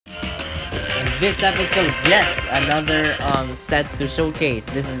this episode, yes, another set to showcase.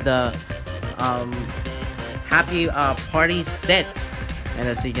 This is the happy party set, and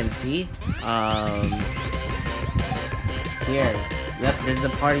as you can see, here, yep, this is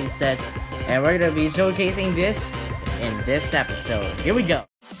the party set, and we're gonna be showcasing this in this episode. Here we go.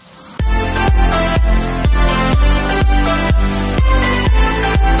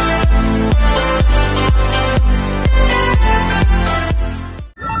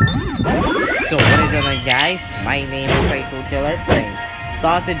 So what is going on, guys? My name is Psycho Killer playing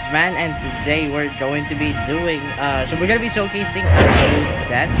Sausage Man, and today we're going to be doing so we're gonna be showcasing a new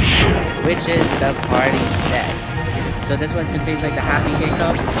set, which is the party set. So this one contains like the happy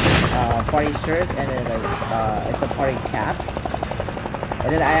hiccup, party shirt, and then like it's a party cap.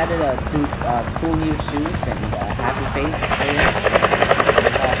 And then I added two cool new shoes and happy face here.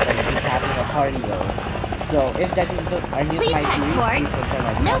 Like he's having a party though. So if that are new to my series, please subscribe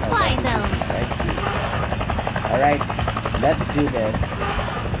my channel. No fly zone. Alright, let's do this.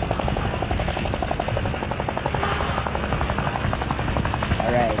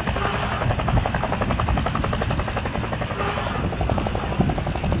 Alright.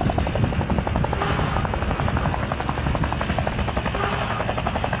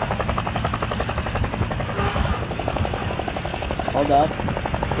 Hold up.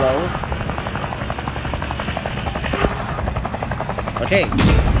 Close. Okay.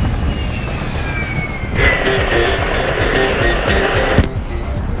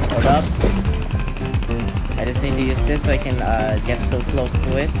 Hold up. I just need to use this so I can get so close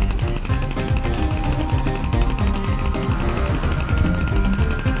to it.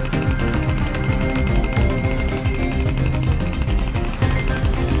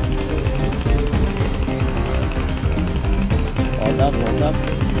 Hold up, hold up.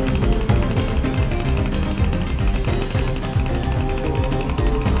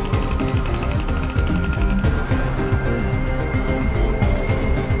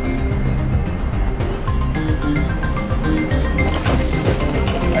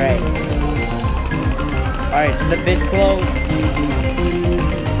 Alright, just a bit close.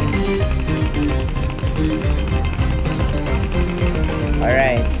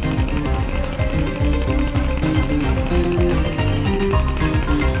 Alright.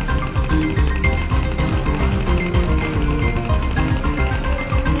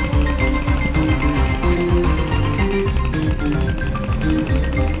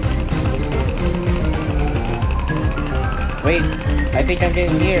 Wait, I think I'm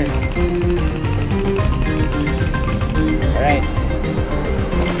getting near. Alright.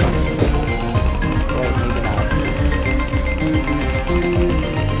 Wait, maybe not.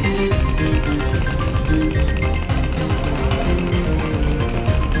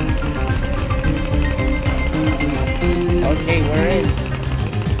 Okay, we're in.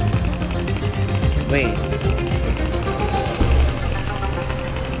 Wait.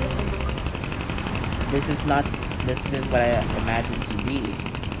 This isn't what I imagined to be.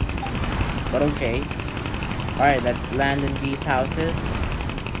 But okay. Alright, let's land in these houses.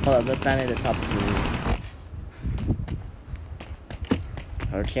 Hold up, let's land at the top of the roof.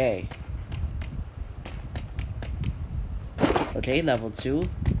 Okay. Okay, level 2.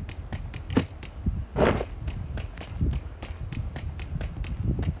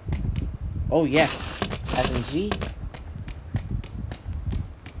 Oh yes, SMG.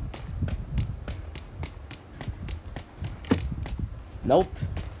 Nope.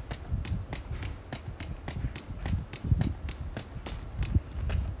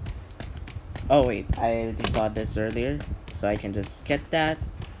 Oh wait, I already saw this earlier, so I can just get that.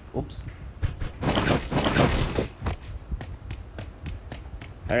 Oops.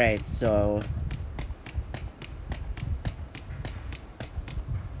 Alright, so...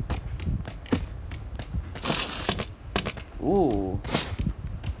 Ooh.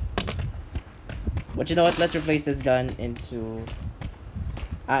 But you know what, let's replace this gun into...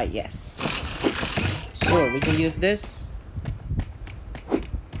 Ah, yes. Sure, we can use this.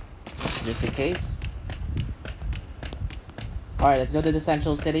 Just in case. Alright, let's go to the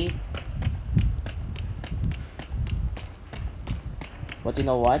central city. But you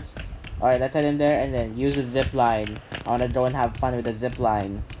know what? Alright, let's head in there and then use the zip line. I wanna go and have fun with the zip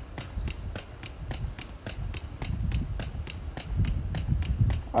line.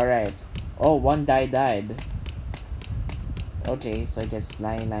 Alright. Oh, one guy died. Okay, so I guess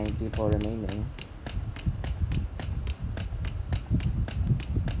 99 people remaining.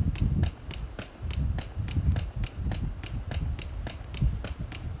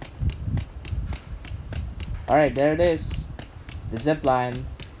 Alright, there it is. The zip line.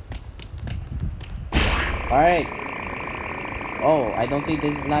 Alright. Oh, I don't think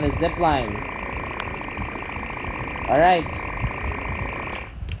this is not a zip line. Alright.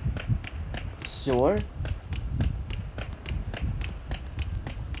 Sure.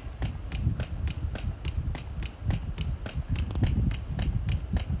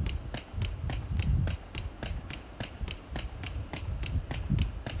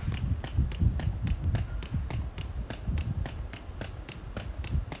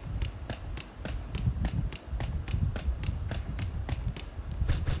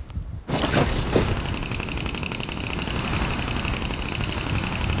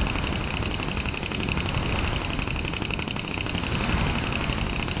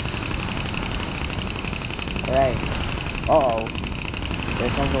 Alright. Uh-oh.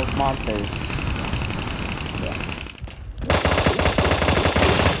 There's one of those monsters. Yeah.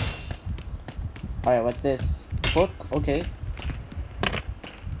 Alright, what's this? Book? Okay.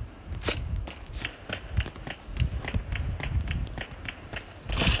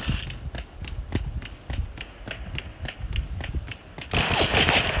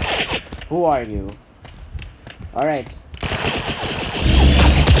 Who are you? Alright.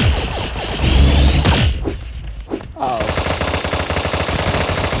 Oh.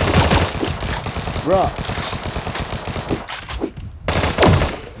 Bruh.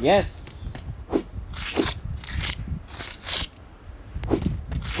 Yes.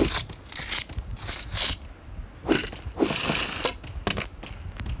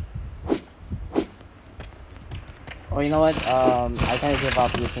 Oh, you know what? I kind of give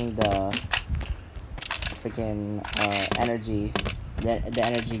up using the freaking energy, the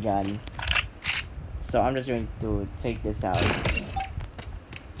energy gun. So I'm just going to take this out.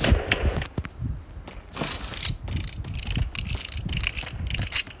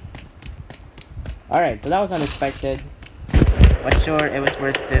 Alright, so that was unexpected. But sure, it was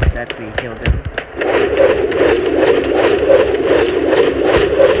worth it that we killed him.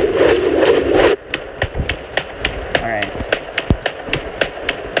 Alright.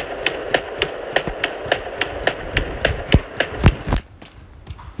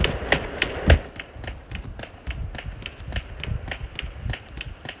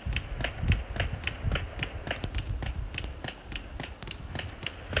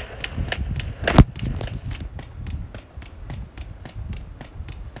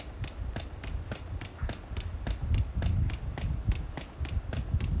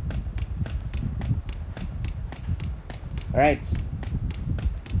 Alright.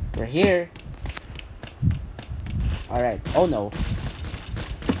 We're here. Alright. Oh no.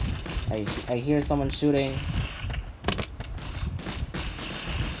 I hear someone shooting.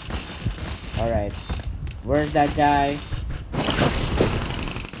 Alright. Where's that guy?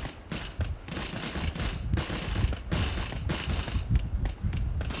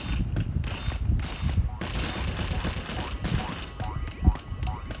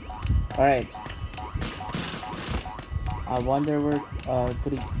 Alright. I wonder where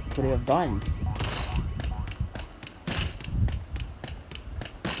could he have gone?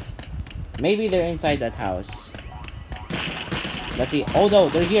 Maybe they're inside that house. Let's see. Oh no,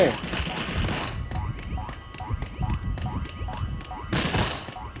 they're here.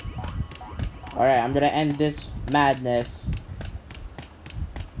 Alright, I'm gonna end this madness.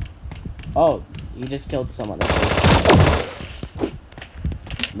 Oh, you just killed someone. Okay.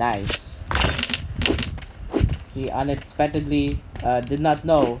 Nice. He unexpectedly did not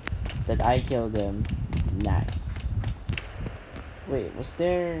know that I killed him. Nice. Wait, was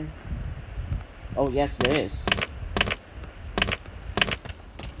there... Oh, yes, there is.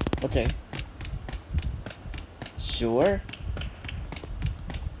 Okay. Sure.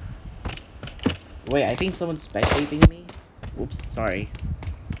 Wait, I think someone's spectating me. Oops, sorry.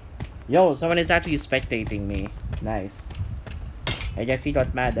 Yo, someone is actually spectating me. Nice. I guess he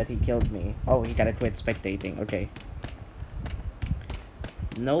got mad that he killed me. Oh, he gotta quit spectating. Okay.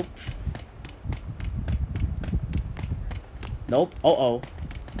 Nope. Nope. Uh-oh.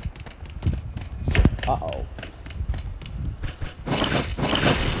 Uh-oh.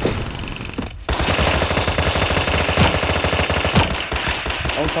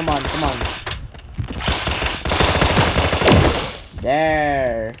 Oh, come on, come on.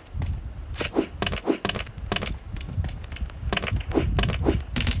 There.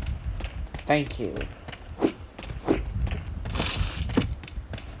 Thank you.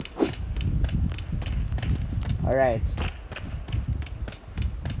 Alright.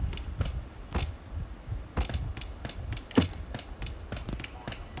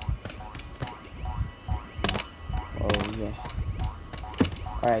 Oh, yeah.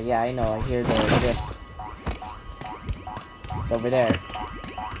 Alright, yeah, I know. I hear the rift. It's over there.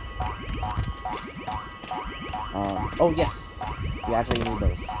 Oh, yes. We actually need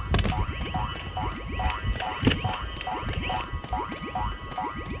those.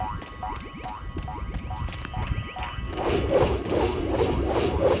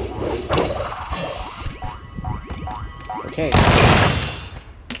 Okay.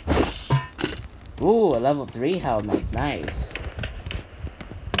 Ooh, a level 3 helmet. Nice.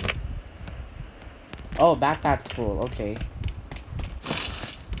 Oh, backpack's full. Okay.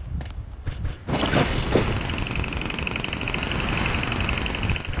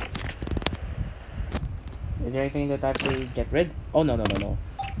 Is there anything that I have to get rid? Oh, no, no, no, no.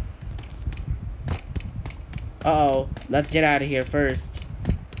 Uh-oh. Let's get out of here first.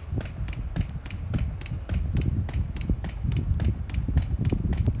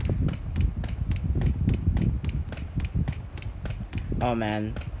 Oh,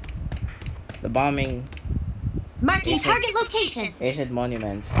 man. The bombing. Marking target location. Ancient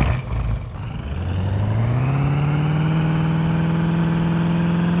monument.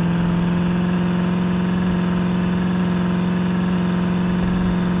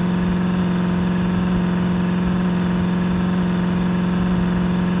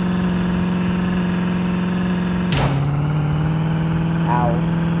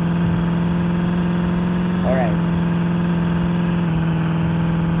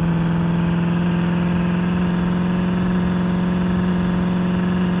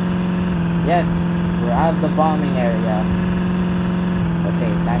 Yes, we're out of the bombing area.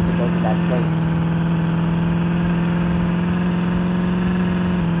 Okay, time to go to that place.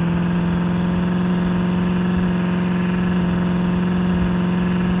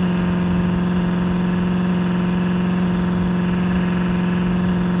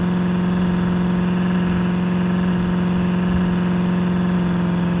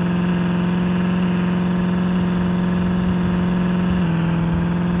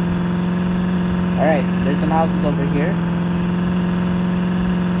 Alright, there's some houses over here.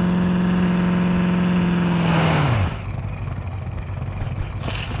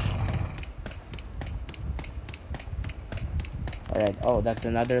 Alright, oh, that's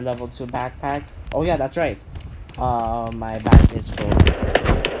another level 2 backpack. Oh yeah, that's right. My back is full.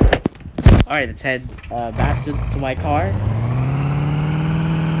 Alright, let's head back to my car.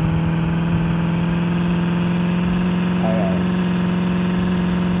 Alright.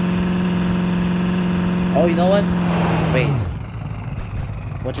 Oh, you know what? Wait.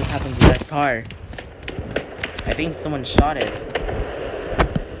 What just happened to that car? I think someone shot it.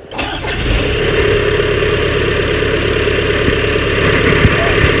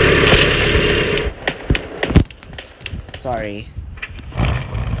 Sorry.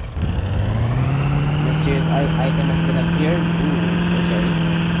 Mysterious item has been appeared. Ooh, okay.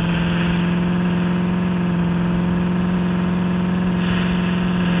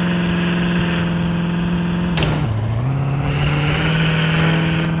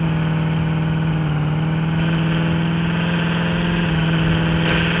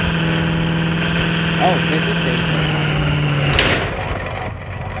 Oh, this is the agent.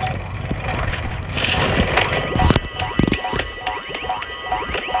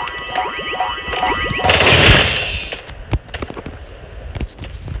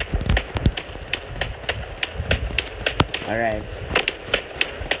 Alright.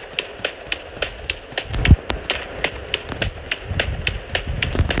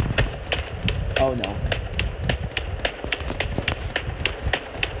 Oh no.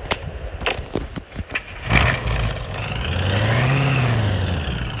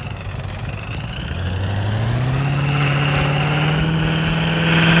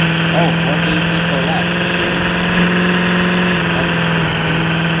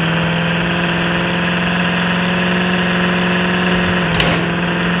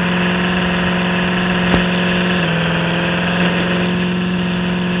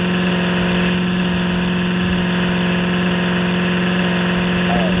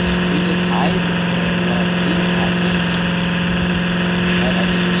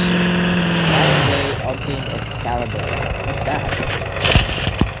 What's that?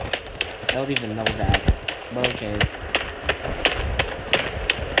 I don't even know that. But okay.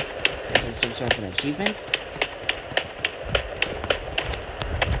 Is this some sort of an achievement?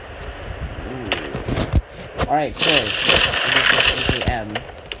 Ooh. Alright, sure. This is AKM.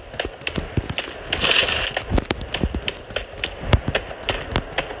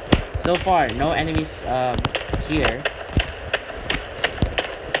 So far, no enemies here.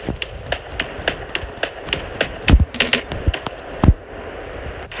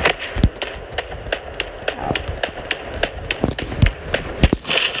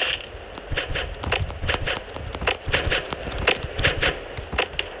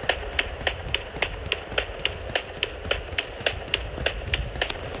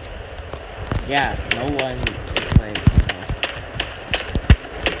 Yeah, no one is like,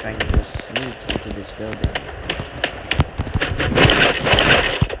 trying to go sneak into this building.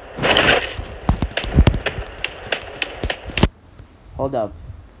 Hold up.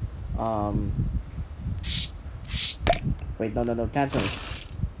 Wait, no, cancel.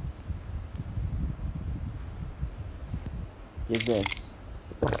 Use this.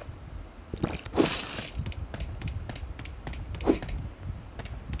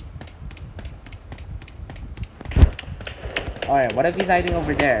 Alright, what if he's hiding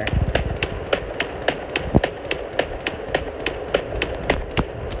over there?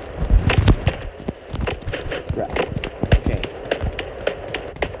 Okay.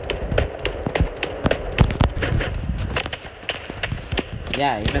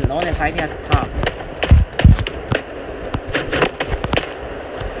 Yeah, even no one is hiding at the top.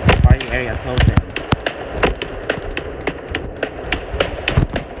 Party area closing.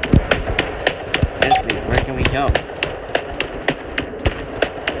 Seriously, where can we go?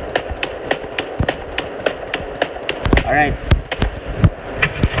 Alright.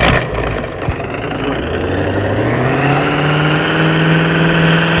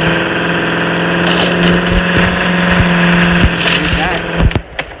 Who's that?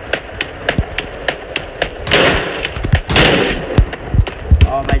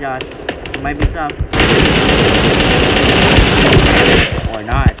 Oh my gosh. It might be tough. Or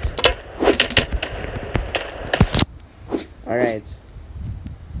not. Alright.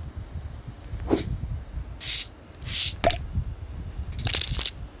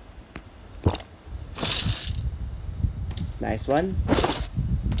 Nice one.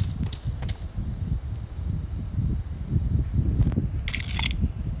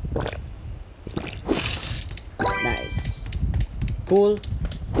 Nice. Cool.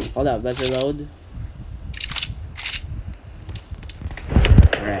 Hold up, let's reload.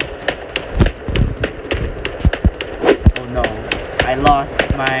 Alright. Oh no. I lost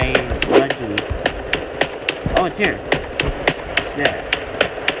my lucky. Oh, it's here. Shit.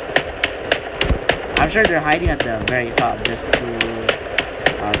 I'm sure they're hiding at the very top just to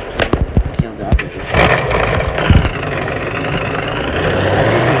kill the others.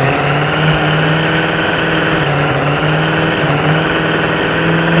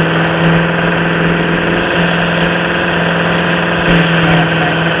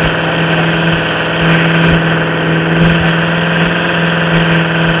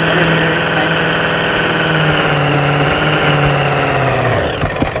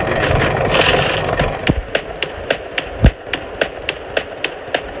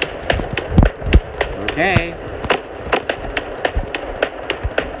 Okay.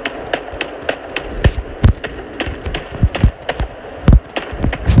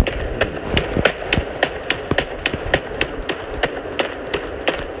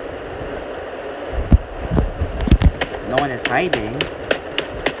 No one is hiding.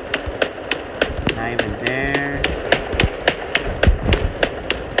 Not even there.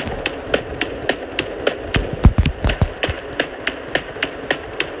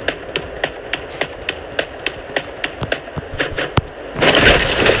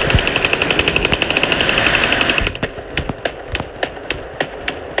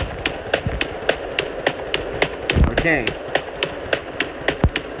 Okay.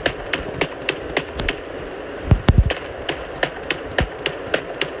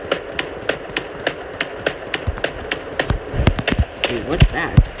 Hey, what's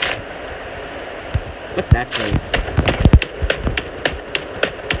that? What's that place?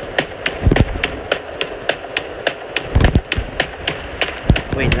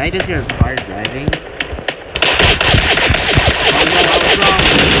 Wait, did I just hear a car driving? Oh no, I was wrong!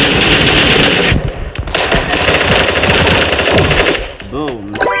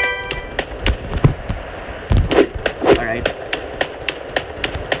 Boom. Alright.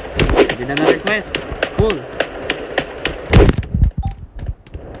 I did another quest. Cool.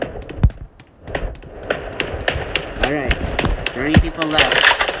 Alright. 30 people left.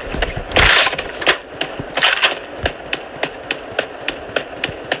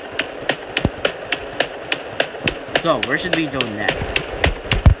 So, where should we go next?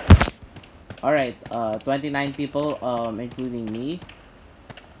 Alright, 29 people, including me.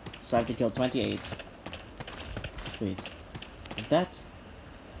 So I have to kill 28. Wait, is that?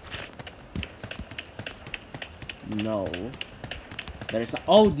 No. There's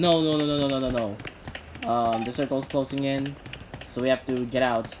oh no. The circle's closing in. So we have to get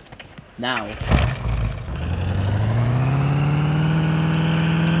out. Now.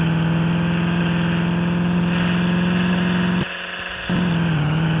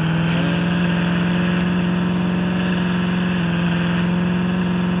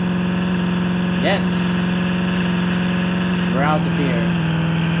 Yes! We're out of here.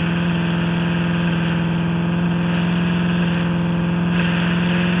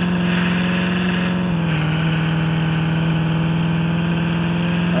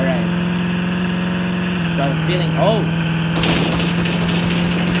 a feeling. Oh!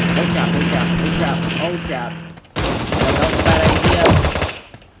 Oh crap, oh crap, oh crap, oh crap. That was a bad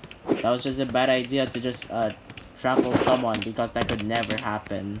idea. That was just a bad idea to just trample someone, because that could never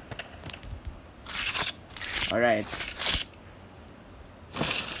happen. Alright.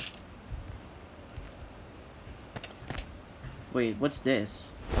 Wait, what's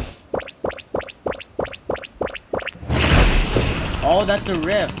this? Oh, that's a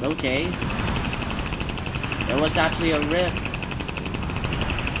rift. Okay. There was actually a rift.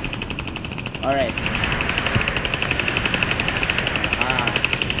 Alright. Ah.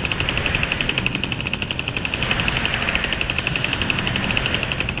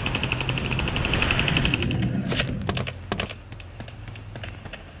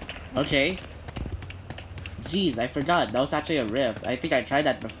 Okay. Jeez, I forgot. That was actually a rift. I think I tried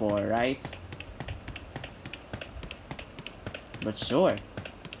that before, right? But sure.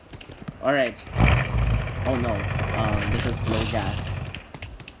 Alright. Oh no. This is low gas.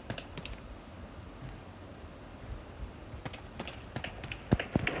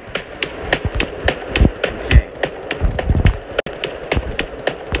 Okay.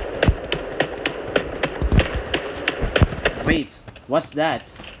 Wait, what's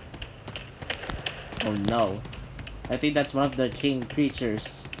that? Oh no. I think that's one of the king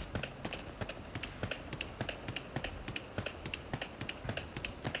creatures.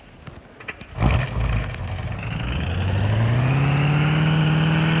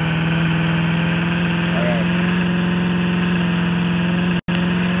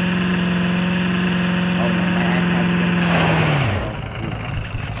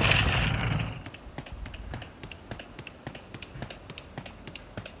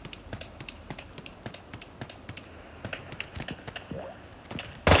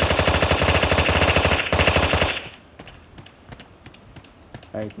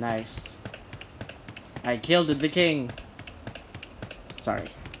 Alright, nice. I killed the king. Sorry.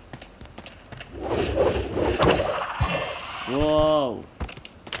 Whoa.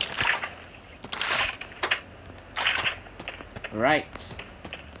 Right.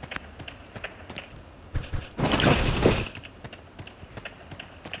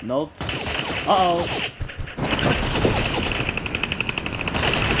 Nope. Uh-oh.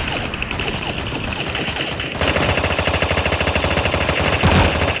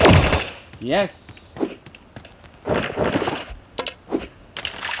 Yes.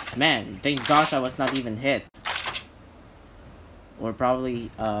 Man, thank gosh I was not even hit. Or probably,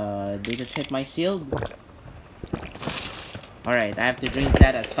 they just hit my shield. Alright, I have to drink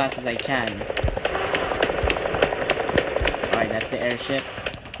that as fast as I can. Alright, that's the airship.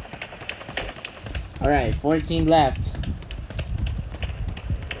 Alright, 14 left.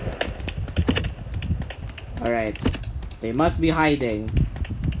 Alright. They must be hiding.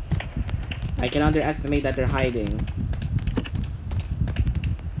 I can underestimate that they're hiding.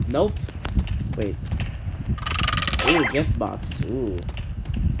 Nope. Wait. Ooh, gift box. Ooh.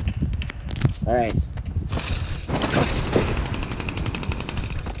 Alright.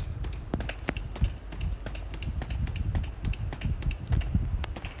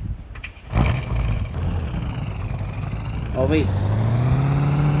 Oh, wait.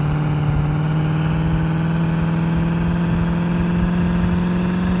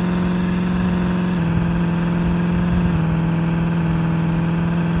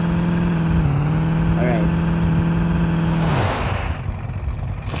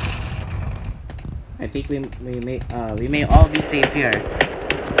 I think we may all be safe here.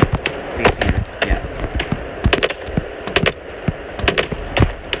 Safe here, yeah.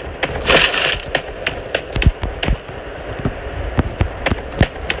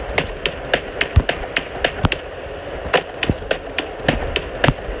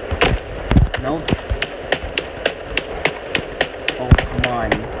 Nope. Oh, come on.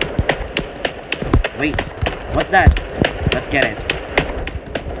 Wait, what's that? Let's get it.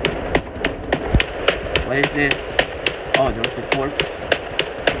 What is this? Oh, there was a corpse.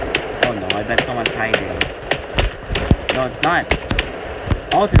 Oh no, I bet someone's hiding. No, it's not.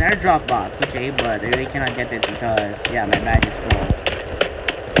 Oh, it's an airdrop box. Okay, but I really cannot get it because, yeah, my bag is full.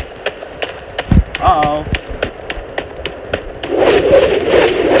 Uh-oh.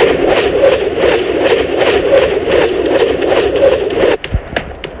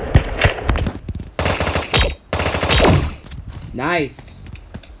 Nice.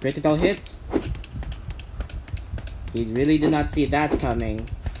 Critical hit. He really did not see that coming.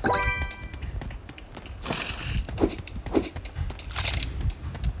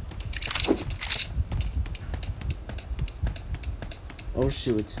 Oh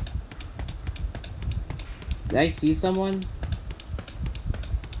shoot. Did I see someone?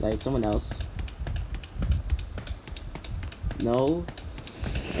 Like someone else? No.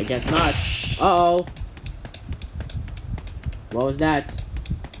 I guess not. Uh-oh. What was that?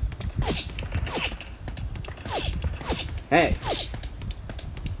 Hey.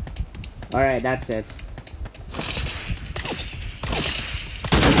 Alright, that's it.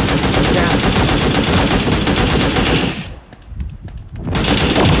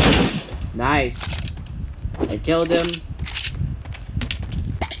 Nice. I killed him.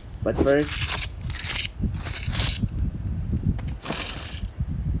 But first...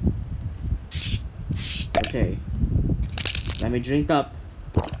 Okay. Let me drink up.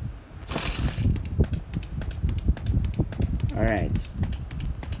 Alright.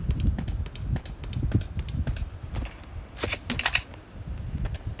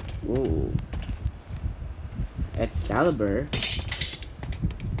 Ooh. Excalibur.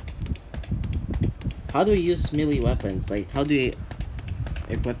 How do we use melee weapons? Like, how do we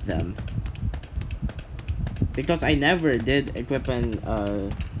equip them? Because I never did equip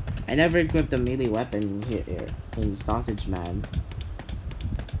I never equipped a melee weapon here in Sausage Man.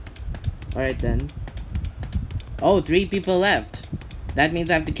 Alright then. Oh, 3 people left. That means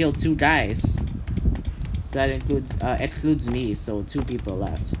I have to kill 2 guys. So that includes excludes me, so 2 people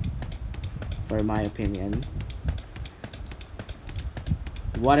left. For my opinion.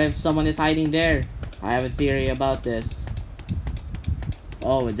 What if someone is hiding there? I have a theory about this.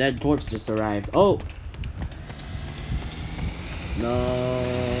 Oh, a dead corpse just arrived. Oh! No.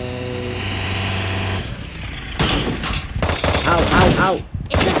 Ow, ow, ow!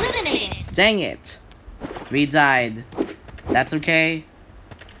 It's eliminated! Dang it! We died. That's okay.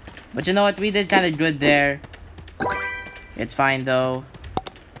 But you know what? We did kind of good there. It's fine though.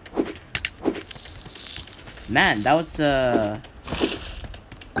 Man, that was an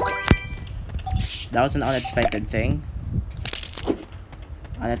unexpected thing.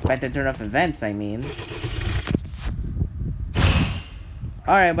 Unexpected turn of events, I mean.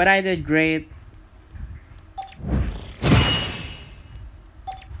 Alright, but I did great.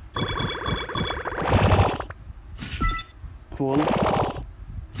 Cool.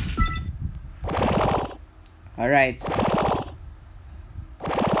 Alright.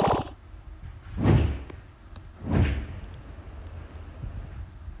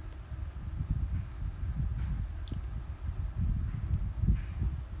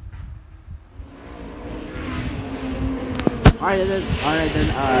 Alright then,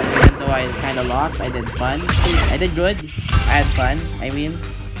 even though I kinda lost, I did fun. I did good. I had fun, I mean.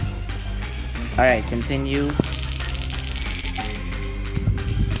 Alright, continue.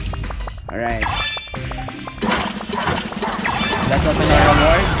 Alright. Let's open our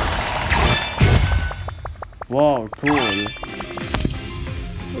rewards. Whoa, cool.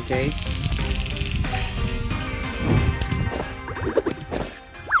 Okay.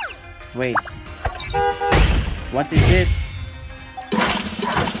 Wait. What is this?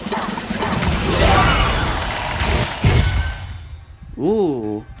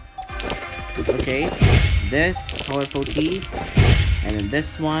 Ooh. Okay. This colorful key. And then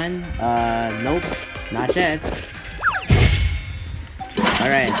this one. Nope. Not yet.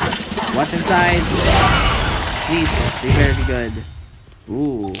 Alright. What's inside? Please, be very good.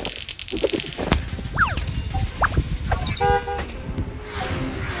 Ooh.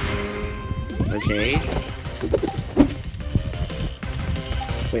 Okay.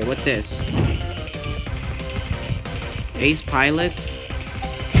 Wait, what's this? Ace Pilot?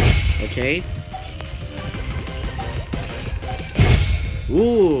 Okay.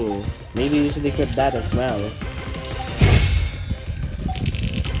 Ooh. Maybe we should equip that as well.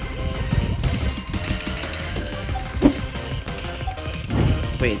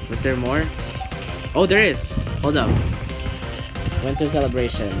 Wait, was there more? Oh, there is! Hold up. Winter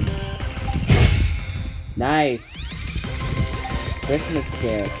Celebration. Nice! Christmas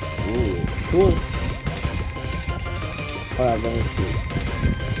gift. Ooh, cool. Hold on, let me see.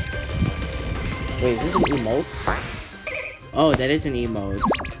 Wait, is this an emote? Oh, that is an emote.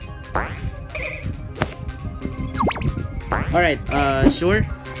 Alright, sure.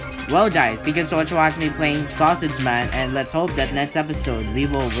 Well guys, thank you so much for watching me playing Sausage Man, and let's hope that next episode we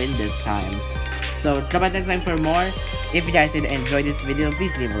will win this time. So come back next time for more. If you guys did enjoy this video,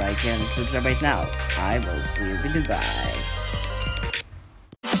 please leave a like and subscribe right now. I will see you. Goodbye.